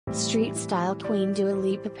Street style queen Dua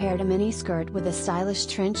Lipa paired a miniskirt with a stylish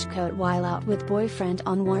trench coat while out with boyfriend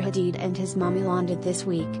Anwar Hadid and his mom Yolanda this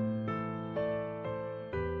week.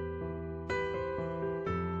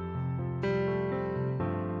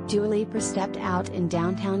 Dua Lipa stepped out in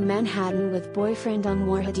downtown Manhattan with boyfriend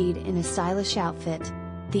Anwar Hadid in a stylish outfit.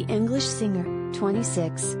 The English singer,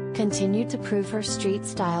 26, continued to prove her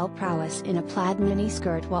street-style prowess in a plaid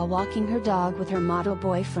miniskirt while walking her dog with her model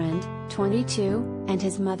boyfriend, 22, and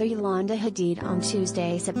his mother Yolanda Hadid on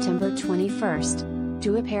Tuesday, September 21.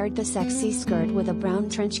 Dua paired the sexy skirt with a brown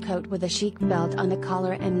trench coat with a chic belt on the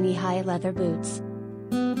collar and knee-high leather boots.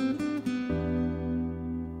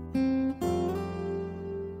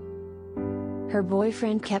 Her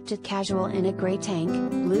boyfriend kept it casual in a gray tank,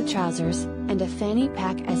 blue trousers, and a fanny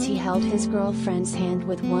pack as he held his girlfriend's hand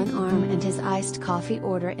with one arm and his iced coffee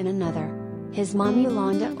order in another. His mom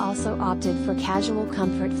Yolanda also opted for casual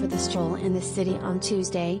comfort for the stroll in the city on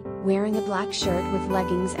Tuesday, wearing a black shirt with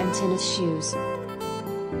leggings and tennis shoes.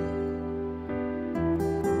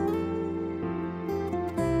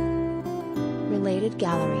 Related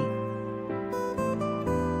gallery.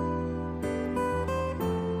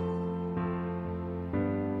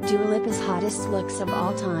 Dua Lipa's hottest looks of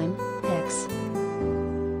all time, pics.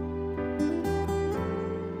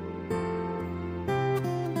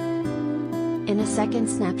 In a second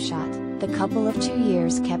snapshot, the couple of 2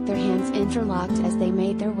 years kept their hands interlocked as they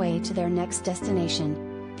made their way to their next destination.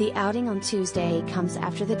 The outing on Tuesday comes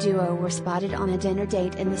after the duo were spotted on a dinner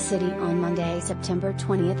date in the city on Monday, September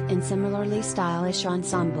 20 in similarly stylish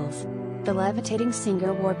ensembles. The levitating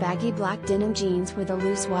singer wore baggy black denim jeans with a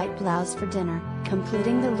loose white blouse for dinner,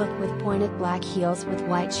 completing the look with pointed black heels with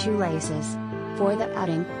white shoelaces. For the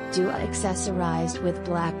outing, Dua accessorized with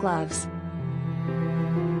black gloves.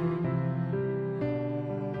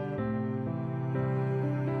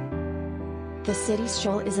 The city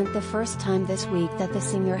stroll isn't the first time this week that the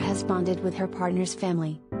singer has bonded with her partner's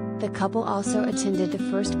family. The couple also attended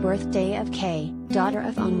the first birthday of Kay, daughter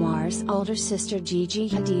of Anwar's older sister Gigi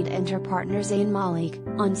Hadid and her partner Zayn Malik,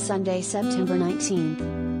 on Sunday, September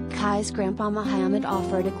 19. Kai's grandpa Muhammad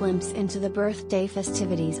offered a glimpse into the birthday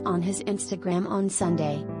festivities on his Instagram on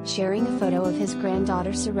Sunday, sharing a photo of his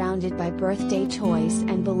granddaughter surrounded by birthday toys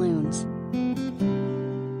and balloons.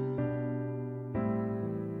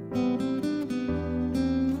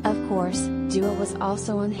 Of course, Dua was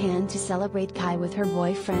also on hand to celebrate Kai with her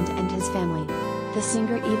boyfriend and his family. The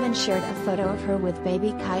singer even shared a photo of her with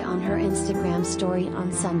baby Kai on her Instagram story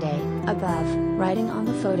on Sunday, above, writing on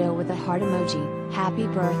the photo with a heart emoji, "Happy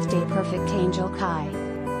birthday perfect angel Kai."